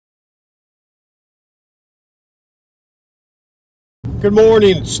Good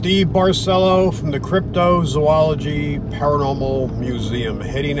morning, it's Steve Barcello from the Cryptozoology Paranormal Museum,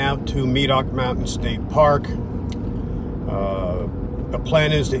 heading out to Medoc Mountain State Park. The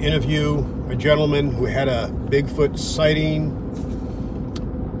plan is to interview a gentleman who had a Bigfoot sighting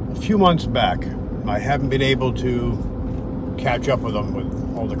a few months back. I haven't been able to catch up with him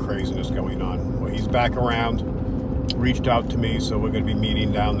with all the craziness going on. Well, he's back around, reached out to me, so we're going to be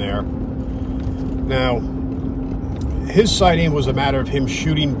meeting down there. Now, his sighting was a matter of him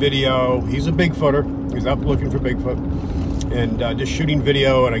shooting video. He's a Bigfooter. He's up looking for Bigfoot. And just shooting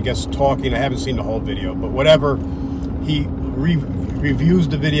video and I guess talking. I haven't seen the whole video, but whatever. He reviews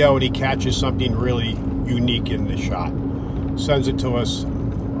the video and he catches something really unique in the shot. Sends it to us.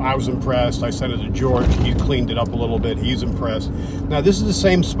 I was impressed. I sent it to George. He cleaned it up a little bit. He's impressed. Now, this is the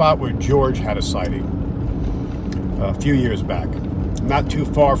same spot where George had a sighting a few years back. Not too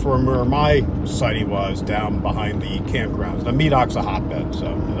far from where my sighting was, down behind the campgrounds. The Medoc's a hotbed,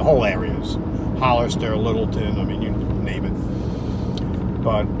 so the whole area is Hollister, Littleton, I mean, you name it.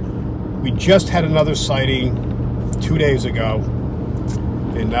 But we just had another sighting 2 days ago,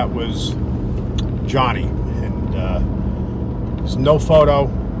 and that was Johnny. And there's no photo.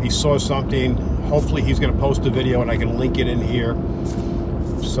 He saw something. Hopefully he's going to post a video and I can link it in here.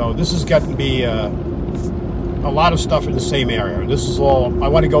 So this is going to be a lot of stuff in the same area. This is all, I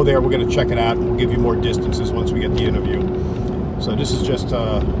want to go there, we're going to check it out, and we'll give you more distances once we get the interview. So this is just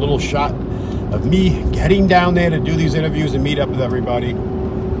a little shot of me heading down there to do these interviews and meet up with everybody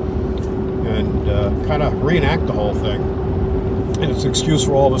and kind of reenact the whole thing. And it's an excuse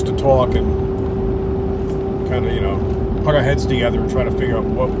for all of us to talk and kind of, you know, put our heads together and try to figure out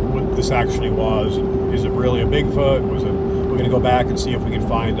what this actually was. Is it really a Bigfoot? Was it, we're going to go back and see if we can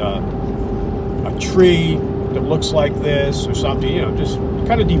find a tree that looks like this or something, you know, just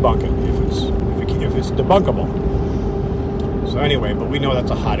kind of debunk it if it's debunkable. So anyway, but we know that's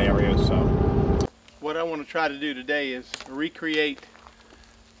a hot area. So what I want to try to do today is recreate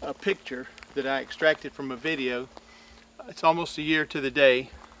a picture that I extracted from a video. It's almost a year to the day.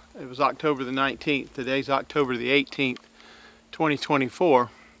 It was October the 19th. Today's October the 18th, 2024,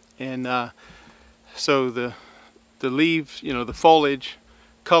 and so the leaves, you know, the foliage,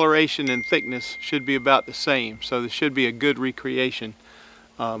 coloration and thickness should be about the same, so this should be a good recreation,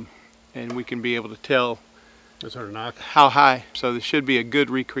 and we can be able to tell how high. So this should be a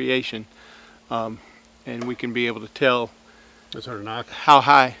good recreation, and we can be able to tell how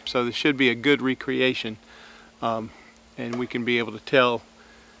high. So this should be a good recreation, and we can be able to tell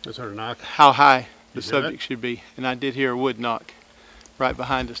how high the subject should be. And I did hear a wood knock right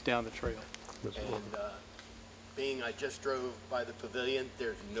behind us down the trail. I just drove by the pavilion,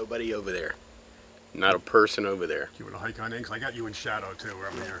 there's nobody over there. Not a person over there. You want to hike on in? 'Cause I got you in shadow too, where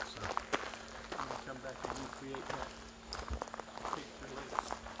I'm here. So. I'm going to come back and recreate that picture.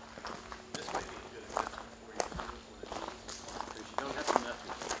 This might be a good investment for you, because you don't have to mess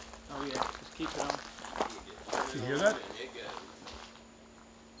with it. Oh yeah, just keep it on. You hear that?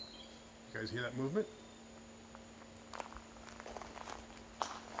 You guys hear that movement?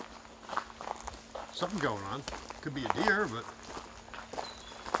 Something going on. Could be a deer, but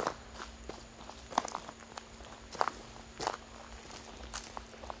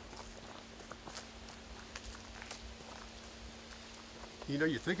you know,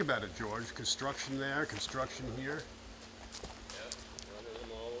 you think about it, George. Construction there, construction here. Yep, running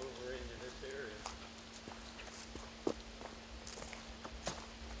them all over into this area.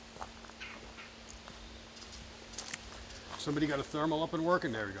 Somebody got a thermal up and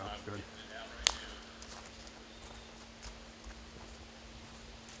working. There we go. Good.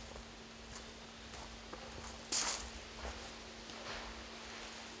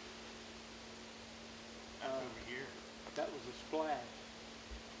 That was a splash.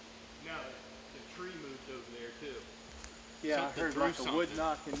 No, the tree moved over there too. Yeah, Something I heard threw like something. a wood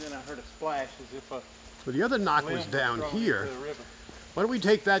knock, and then I heard a splash as if a So the other knock was limb down thrown here. into the river. Why don't we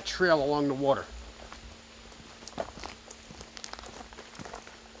take that trail along the water?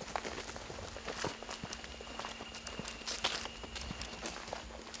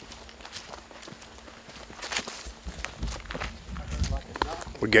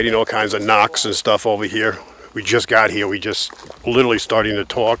 We're getting all kinds of knocks and stuff over here. We just got here. We just literally starting to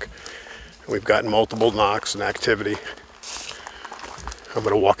talk. We've gotten multiple knocks and activity. I'm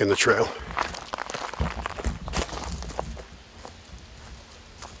going to walk in the trail.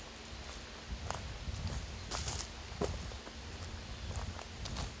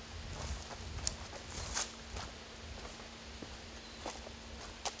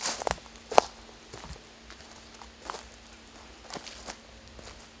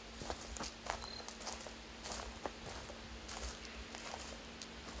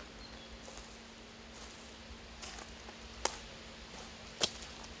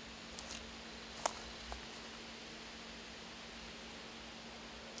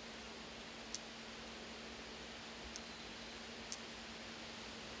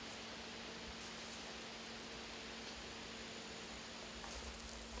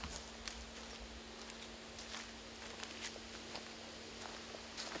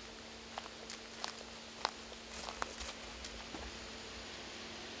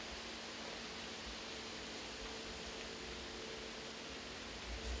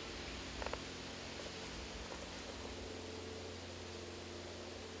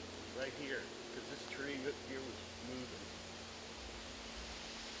 right here, because this tree up here was moving.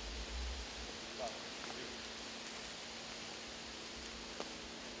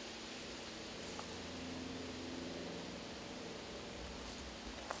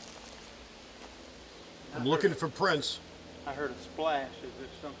 I'm looking for prints. I heard a splash as if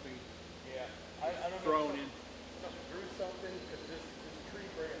something Yeah, I don't know. thrown in. Something threw something, because this tree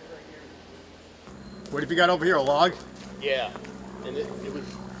branch right here. What have you got over here, a log? Yeah, and it was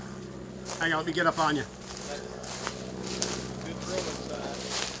Hang on, let me get up on you. Good throw inside.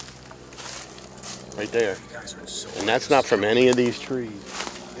 right there. You guys are so And that's not from any of these trees.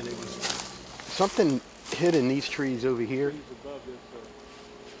 And it was something hid in these trees over here. Trees above this are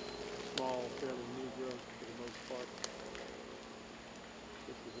small, fairly new growth for the most part.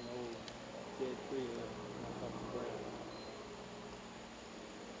 This is an old dead tree that knocked off the ground.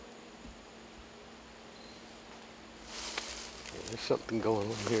 Yeah, there's something going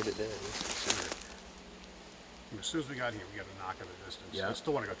on here today. As soon as we got here, we got a knock at a distance. Yeah. I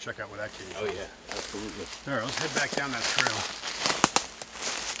still want to go check out where that came from. Oh yeah, absolutely. All right, let's head back down that trail.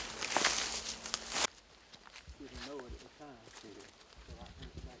 Didn't know it at the time. So I heard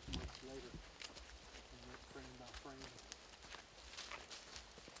it back months later. And went frame by frame.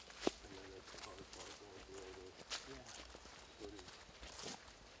 Yeah.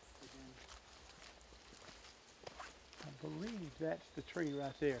 I believe that's the tree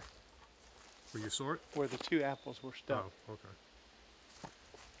right there, Where you saw it? where the two apples were stuck. Oh, okay.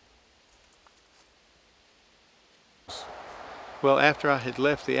 Well, after I had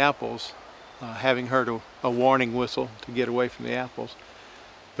left the apples, having heard a warning whistle to get away from the apples,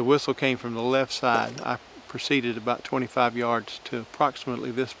 the whistle came from the left side. I proceeded about 25 yards to approximately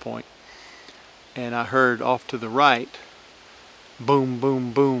this point, and I heard off to the right, boom,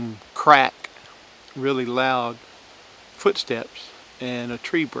 boom, boom, crack, really loud footsteps and a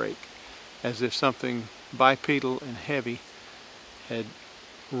tree break, as if something bipedal and heavy had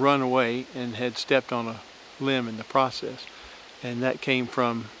run away and had stepped on a limb in the process. And that came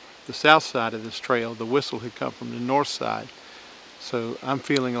from the south side of this trail. The whistle had come from the north side. So I'm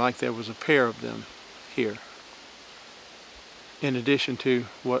feeling like there was a pair of them here, in addition to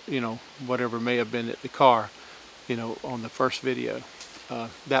what, you know, whatever may have been at the car, you know, on the first video.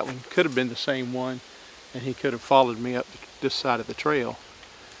 That one could have been the same one, and he could have followed me up this side of the trail.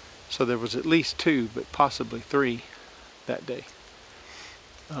 So there was at least two, but possibly three that day.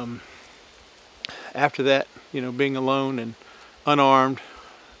 After that, you know, being alone and unarmed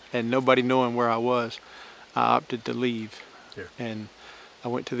and nobody knowing where I was, I opted to leave. Yeah. And I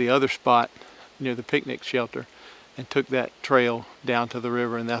went to the other spot near the picnic shelter and took that trail down to the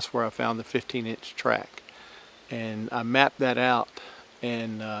river, and that's where I found the 15-inch track. And I mapped that out,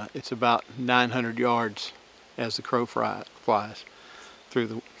 and it's about 900 yards as the crow flies through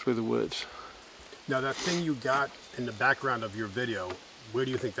the woods. Now, that thing you got in the background of your video, where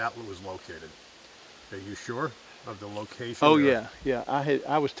do you think that one was located? Are you sure of the location? Oh, or- yeah.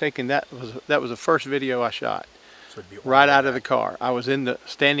 I was taking that was the first video I shot. So it'd be all Right the way out of the back. car. I was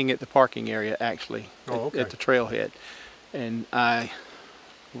standing at the parking area, actually, Oh, okay. at the trailhead, and I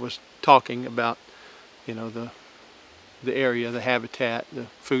was talking about, you know, the area, the habitat, the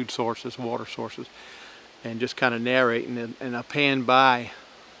food sources, water sources, and just kind of narrating. And I panned by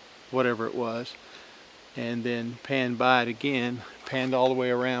whatever it was, and then panned by it again, panned all the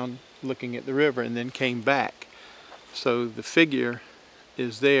way around, looking at the river, and then came back. So the figure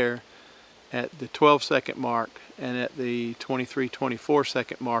is there at the 12-second mark and at the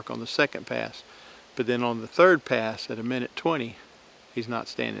 23-24-second mark on the second pass. But then on the third pass at 1:20, he's not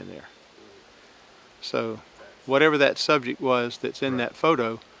standing there. So whatever that subject was that's in that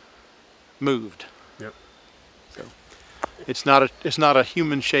photo moved. Yep. So it's not a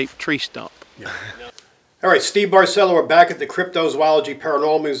human-shaped tree stump. Yeah. All right, Steve Barcelo, we're back at the Cryptozoology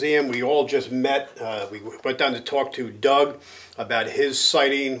Paranormal Museum. We all just met. We went down to talk to Doug about his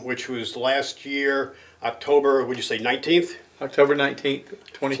sighting, which was last year, October, would you say 19th? October 19th,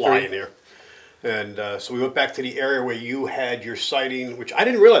 23. Flying there. And so we went back to the area where you had your sighting, which I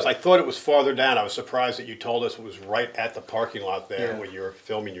didn't realize. I thought it was farther down. I was surprised that you told us it was right at the parking lot there when you were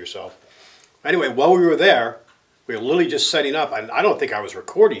filming yourself. Anyway, while we were there, we were literally just setting up, and I don't think I was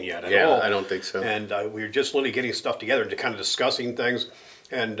recording yet at all. I don't think so. And we were just literally getting stuff together and just kind of discussing things.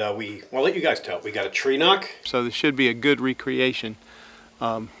 And well, I'll let you guys tell. We got a tree knock. So there should be a good recreation,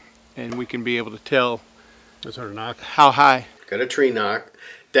 and we can be able to tell That's our knock. how high. Got a tree knock.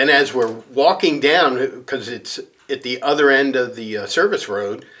 Then as we're walking down, because it's at the other end of the service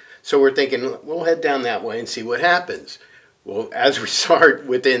road, so we're thinking, we'll head down that way and see what happens. Well, as we start,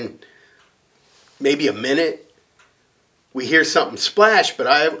 within maybe a minute, we hear something splash, but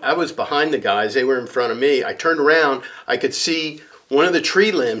I was behind the guys. They were in front of me. I turned around. I could see one of the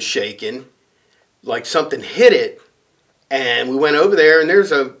tree limbs shaking, like something hit it. And we went over there, and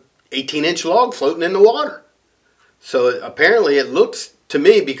there's a 18-inch log floating in the water. So apparently it looks to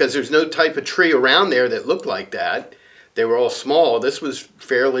me, because there's no type of tree around there that looked like that. They were all small. This was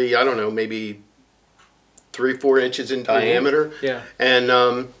fairly, I don't know, maybe 3 or 4 inches in diameter. Yeah.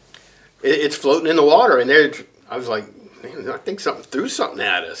 And it's floating in the water. And there, I was like, man, I think something threw something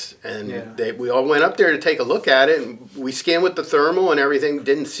at us. And we all went up there to take a look at it. And we scanned with the thermal and everything,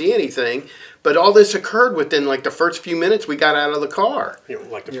 didn't see anything. But all this occurred within like the first few minutes we got out of the car. You know,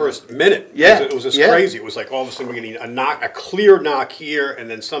 like the first minute. Yeah. It was just crazy. It was like all of a sudden we're getting a knock, a clear knock here, and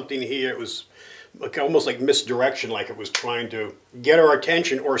then something here. It was like almost like misdirection, like it was trying to get our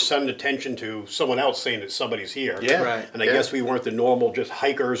attention or send attention to someone else saying that somebody's here. Yeah. Right. And I guess we weren't the normal just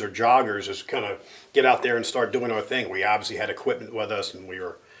hikers or joggers, just kind of get out there and start doing our thing. We obviously had equipment with us, and we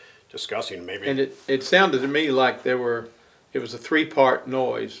were discussing maybe. And it sounded to me like it was a 3-part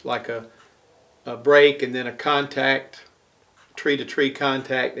noise, like a break and then a contact, tree-to-tree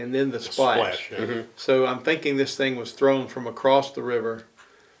contact, and then the splash. Yeah. So I'm thinking this thing was thrown from across the river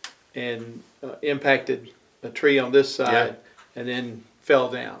and impacted a tree on this side and then fell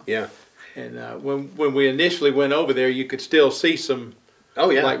down. Yeah. And when we initially went over there, you could still see some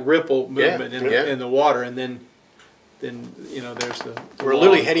like ripple movement in the water, and then you know there's the we're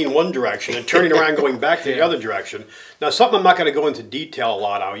literally heading one direction and turning around going back to the other direction. Now, something I'm not going to go into detail a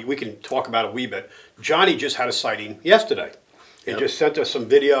lot on. We can talk about it a wee bit. Johnny just had a sighting yesterday. He just sent us some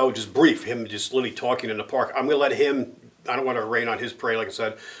video, just brief, him just literally talking in the park. I'm going to let him, I don't want to rain on his parade, like I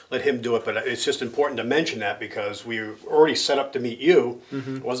said, let him do it, but it's just important to mention that because we were already set up to meet you.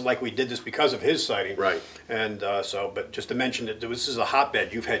 It wasn't like we did this because of his sighting. Right. And but just to mention that this is a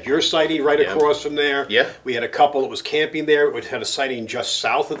hotbed. You've had your sighting right across from there. Yeah. We had a couple that was camping there, which had a sighting just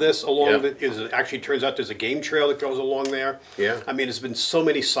south of this along it actually turns out there's a game trail that goes along there. Yeah. I mean, there's been so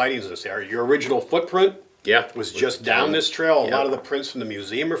many sightings in this area. Your original footprint was just down this trail. A lot of the prints from the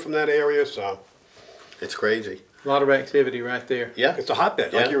museum are from that area, so it's crazy. a lot of activity right there. Yeah, it's a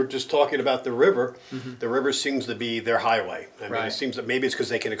hotbed. Like you were just talking about the river. The river seems to be their highway. I mean, it seems that maybe it's because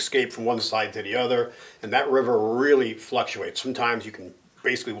they can escape from one side to the other, and that river really fluctuates. Sometimes you can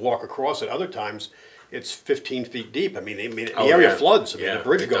basically walk across it. Other times, it's 15 feet deep. I mean, the area floods. I mean, the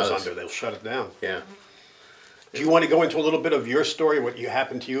bridge goes under. They'll shut it down. Yeah. Do you want to go into a little bit of your story, what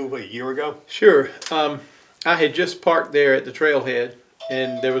happened to you a year ago? Sure. I had just parked there at the trailhead,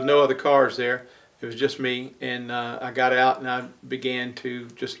 and there was no other cars there. It was just me, and I got out and I began to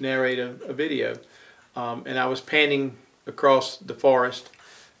just narrate a video. And I was panning across the forest,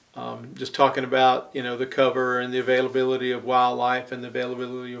 just talking about, you know, the cover and the availability of wildlife and the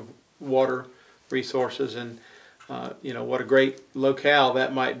availability of water resources, and you know, what a great locale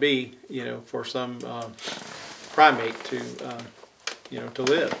that might be, you know, for some primate to you know, to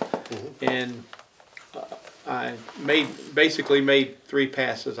live. And I basically made 3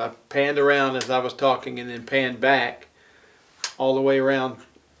 passes. I panned around as I was talking, and then panned back all the way around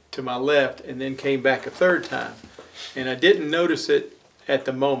to my left, and then came back a 3rd time. And I didn't notice it at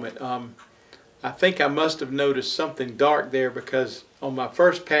the moment. I think I must have noticed something dark there, because on my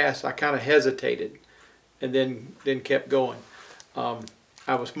first pass I kind of hesitated and then kept going.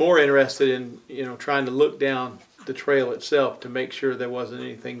 I was more interested in, you know, trying to look down the trail itself to make sure there wasn't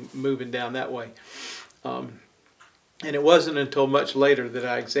anything moving down that way. And it wasn't until much later that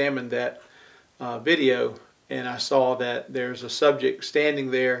I examined that video, and I saw that there's a subject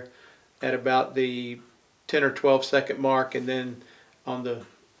standing there at about the 10 or 12 second mark, and then on the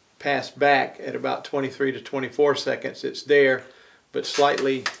pass back at about 23 to 24 seconds it's there, but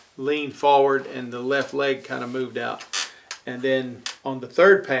slightly leaned forward and the left leg kind of moved out. And then on the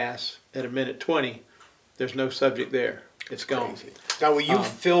 3rd pass at 1:20, there's no subject there. It's gone. Crazy. Now, were you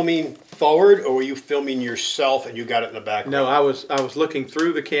filming forward, or were you filming yourself and you got it in the background? No, I was looking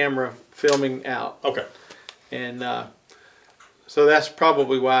through the camera, filming out. Okay. And so that's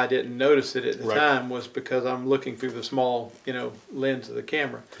probably why I didn't notice it at the time, was because I'm looking through the small, you know, lens of the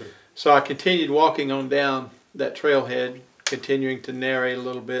camera. So I continued walking on down that trailhead, continuing to narrate a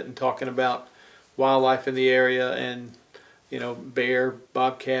little bit and talking about wildlife in the area, and, you know, bear,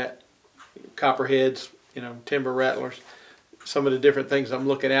 bobcat, copperheads, you know, timber rattlers, some of the different things I'm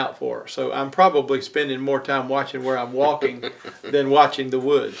looking out for. So I'm probably spending more time watching where I'm walking than watching the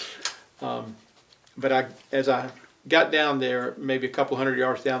woods. But as I got down there, maybe a couple hundred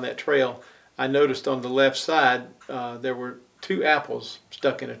yards down that trail, I noticed on the left side there were 2 apples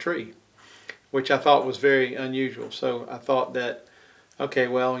stuck in a tree, which I thought was very unusual. So I thought that, okay,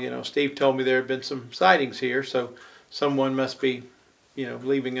 well, you know, Steve told me there had been some sightings here, so someone must be,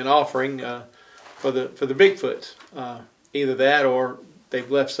 leaving an offering for the Bigfoots. Either that, or they've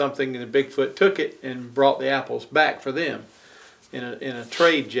left something and the Bigfoot took it and brought the apples back for them in a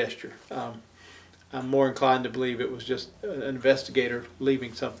trade gesture. I'm more inclined to believe it was just an investigator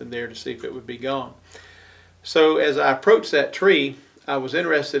leaving something there to see if it would be gone. So as I approached that tree, I was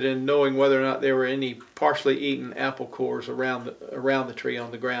interested in knowing whether or not there were any partially eaten apple cores around the tree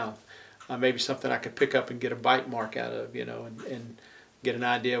on the ground. Maybe something I could pick up and get a bite mark out of, and get an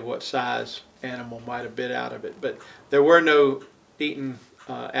idea of what size animal might have bit out of it. But there were no eaten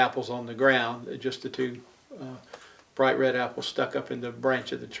apples on the ground, just the two bright red apples stuck up in the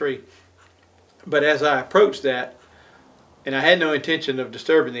branch of the tree. But as I approached that, and I had no intention of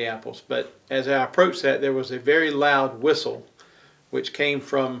disturbing the apples, but as I approached that, there was a very loud whistle which came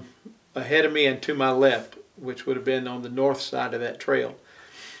from ahead of me and to my left, which would have been on the north side of that trail.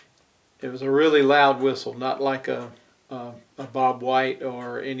 It was a really loud whistle, not like a bob white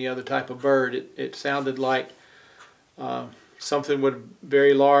or any other type of bird. It sounded like something with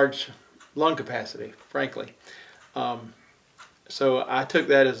very large lung capacity, frankly. So I took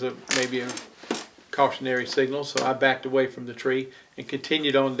that as maybe a cautionary signal, so I backed away from the tree and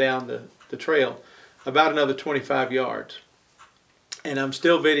continued on down the trail about another 25 yards. And I'm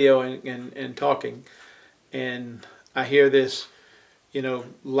still videoing and talking, and I hear this,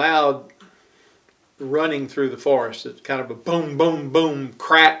 loud running through the forest. It's kind of a boom, boom, boom,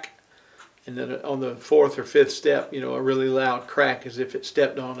 crack, and then on the fourth or fifth step, a really loud crack as if it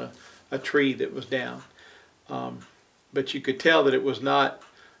stepped on a tree that was down. But you could tell that it was not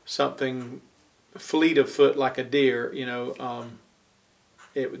something fleet of foot like a deer.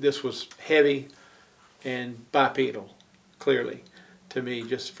 This was heavy and bipedal, clearly, to me,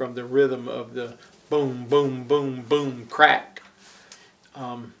 just from the rhythm of the boom, boom, boom, boom, crack.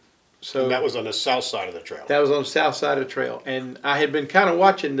 So and that was on the south side of the trail. That was on the south side of the trail, and I had been kind of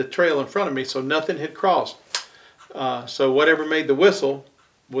watching the trail in front of me, so nothing had crossed. So whatever made the whistle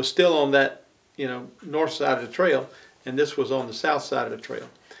was still on that, north side of the trail, and this was on the south side of the trail.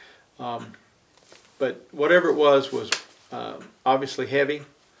 But whatever it was obviously heavy,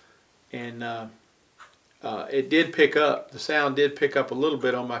 and it did pick up. The sound did pick up a little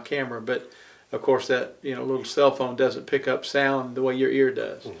bit on my camera, but of course that little cell phone doesn't pick up sound the way your ear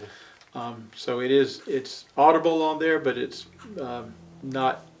does. Mm-hmm. So it's audible on there, but it's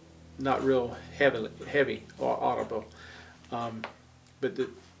not real heavy or audible. But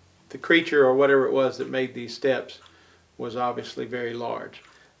the creature or whatever it was that made these steps was obviously very large,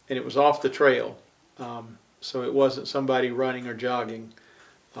 and it was off the trail, so it wasn't somebody running or jogging,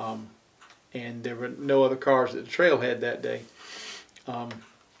 and there were no other cars at the trailhead that day.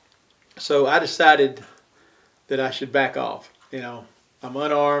 So I decided that I should back off. I'm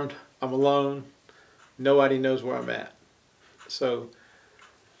unarmed, I'm alone, nobody knows where I'm at. So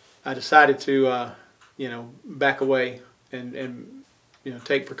I decided to back away and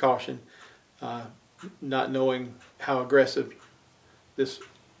take precaution, not knowing how aggressive this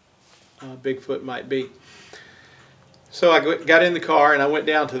Bigfoot might be. So I got in the car and I went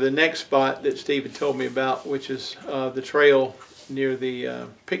down to the next spot that Steve had told me about, which is the trail near the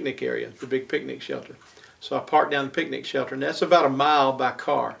picnic area, the big picnic shelter. So I parked down the picnic shelter, and that's about a mile by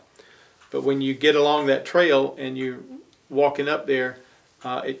car. But when you get along that trail and you're walking up there,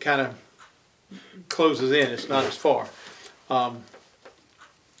 it kind of closes in. It's not as far.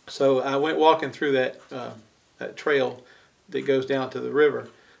 So I went walking through that trail that goes down to the river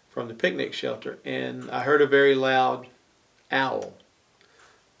from the picnic shelter, and I heard a very loud owl,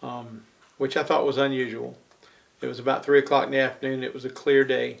 which I thought was unusual. It was about 3 o'clock in the afternoon. It was a clear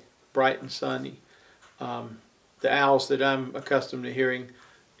day, bright and sunny. The owls that I'm accustomed to hearing,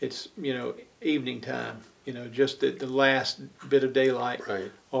 it's evening time, just at the last bit of daylight,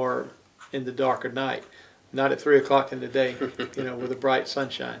 right, or in the darker night, not at 3 o'clock in the day, with a bright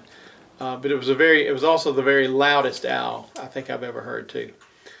sunshine. But it was also the very loudest owl I think I've ever heard too.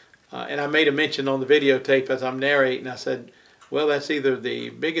 And I made a mention on the videotape as I'm narrating. I said, well, that's either the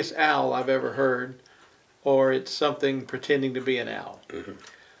biggest owl I've ever heard, or it's something pretending to be an owl. Mm-hmm.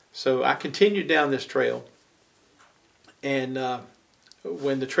 So I continued down this trail, and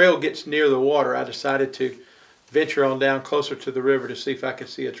when the trail gets near the water, I decided to venture on down closer to the river to see if I could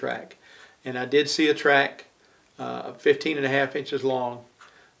see a track. And I did see a track, 15.5 inches long,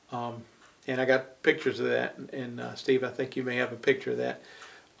 and I got pictures of that. And Steve, I think you may have a picture of that.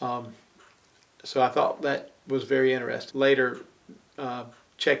 So I thought that was very interesting. Later,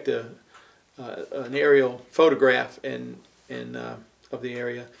 checked an aerial photograph of the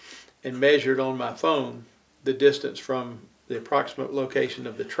area, and measured on my phone the distance from the approximate location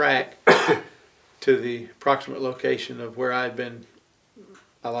of the track to the approximate location of where I'd been,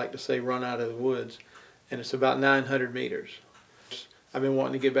 I like to say, run out of the woods, and it's about 900 meters. I've been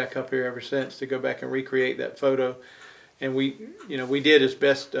wanting to get back up here ever since to go back and recreate that photo, and we did as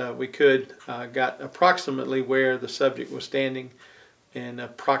best we could. Got approximately where the subject was standing, and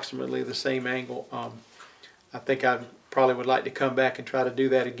approximately the same angle. I think I probably would like to come back and try to do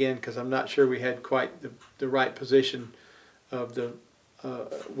that again, because I'm not sure we had quite the right position of the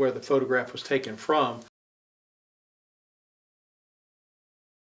where the photograph was taken from.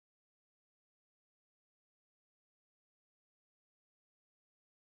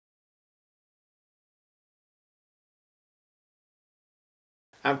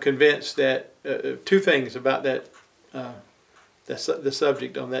 I'm convinced that two things about that the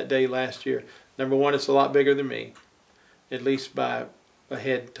subject on that day last year. Number one, it's a lot bigger than me, at least by a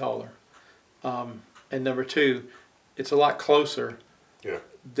head taller. And number two, it's a lot closer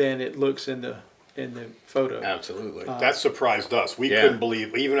than it looks in the photo. Absolutely. That surprised us. We couldn't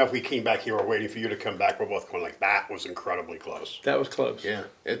believe, even if we came back here, we're waiting for you to come back, we're both going like, that was incredibly close. That was close. Yeah,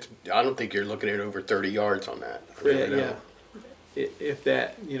 I don't think you're looking at over 30 yards on that. Really yeah. If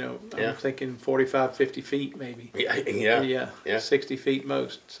that, I'm thinking 45, 50 feet maybe. Yeah. 60 feet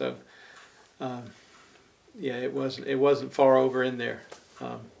most. So, yeah, it wasn't far over in there.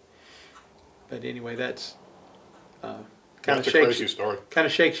 But anyway, that's kind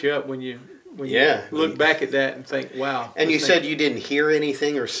of shakes you up when you look back at that and think, wow. And you said you didn't hear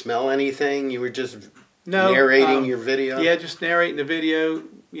anything or smell anything. You were just narrating your video. Yeah, just narrating the video.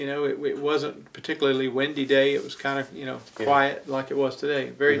 It wasn't a particularly windy day. It was kind of quiet like it was today.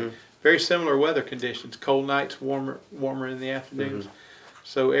 Very similar weather conditions. Cold nights, warmer in the afternoons.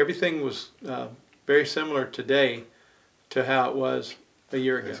 So everything was very similar today to how it was a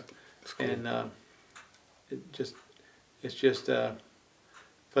year ago. Cool. And it's just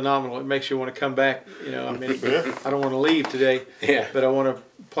phenomenal. It makes you want to come back. I don't want to leave today, but I want to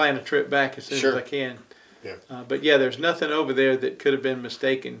plan a trip back as soon as I can. Yeah. But yeah, there's nothing over there that could have been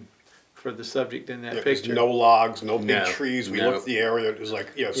mistaken for the subject in that picture. No logs, no big trees. We looked at the area. It was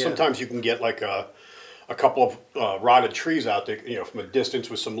like, sometimes you can get like a couple of rotted trees out there, from a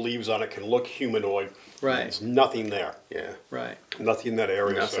distance with some leaves on it, can look humanoid. Right. There's nothing there. Yeah. Right. Nothing in that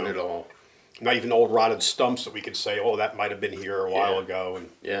area. Nothing at all. Not even old rotted stumps that we could say, oh, that might have been here a while ago.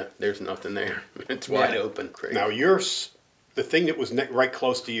 And yeah, there's nothing there. It's wide open. Crazy. Now the thing that was right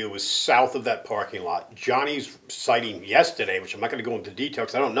close to you was south of that parking lot. Johnny's sighting yesterday, which I'm not going to go into detail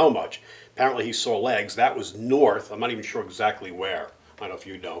because I don't know much. Apparently he saw legs. That was north. I'm not even sure exactly where. I don't know if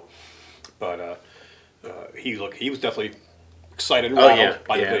you know. But he was definitely excited and rattled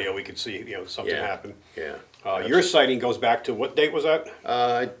by the video. We could see something happened. Yeah. Your sighting goes back to, what date was that?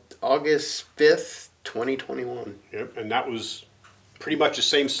 August 5th, 2021. Yep, and that was pretty much the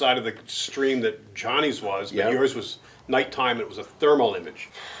same side of the stream that Johnny's was, but yours was nighttime. It was a thermal image.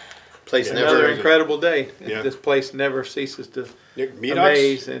 Another incredible day. This place never ceases to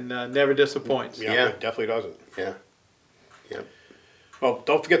amaze and never disappoints. Yeah, it definitely doesn't. Yeah. Yep. Well,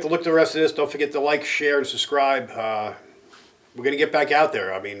 don't forget to look at the rest of this. Don't forget to like, share, and subscribe. We're going to get back out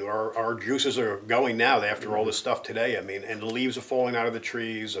there. I mean, our juices are going now after all this stuff today. I mean, and the leaves are falling out of the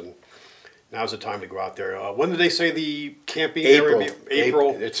trees, and now's the time to go out there. When did they say the camping area?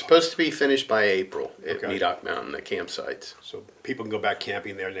 April. It's supposed to be finished by April at Medoc Mountain, the campsites. So people can go back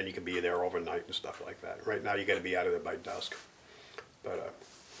camping there, and then you can be there overnight and stuff like that. Right now, you got to be out of there by dusk. But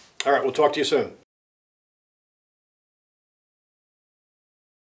all right, we'll talk to you soon.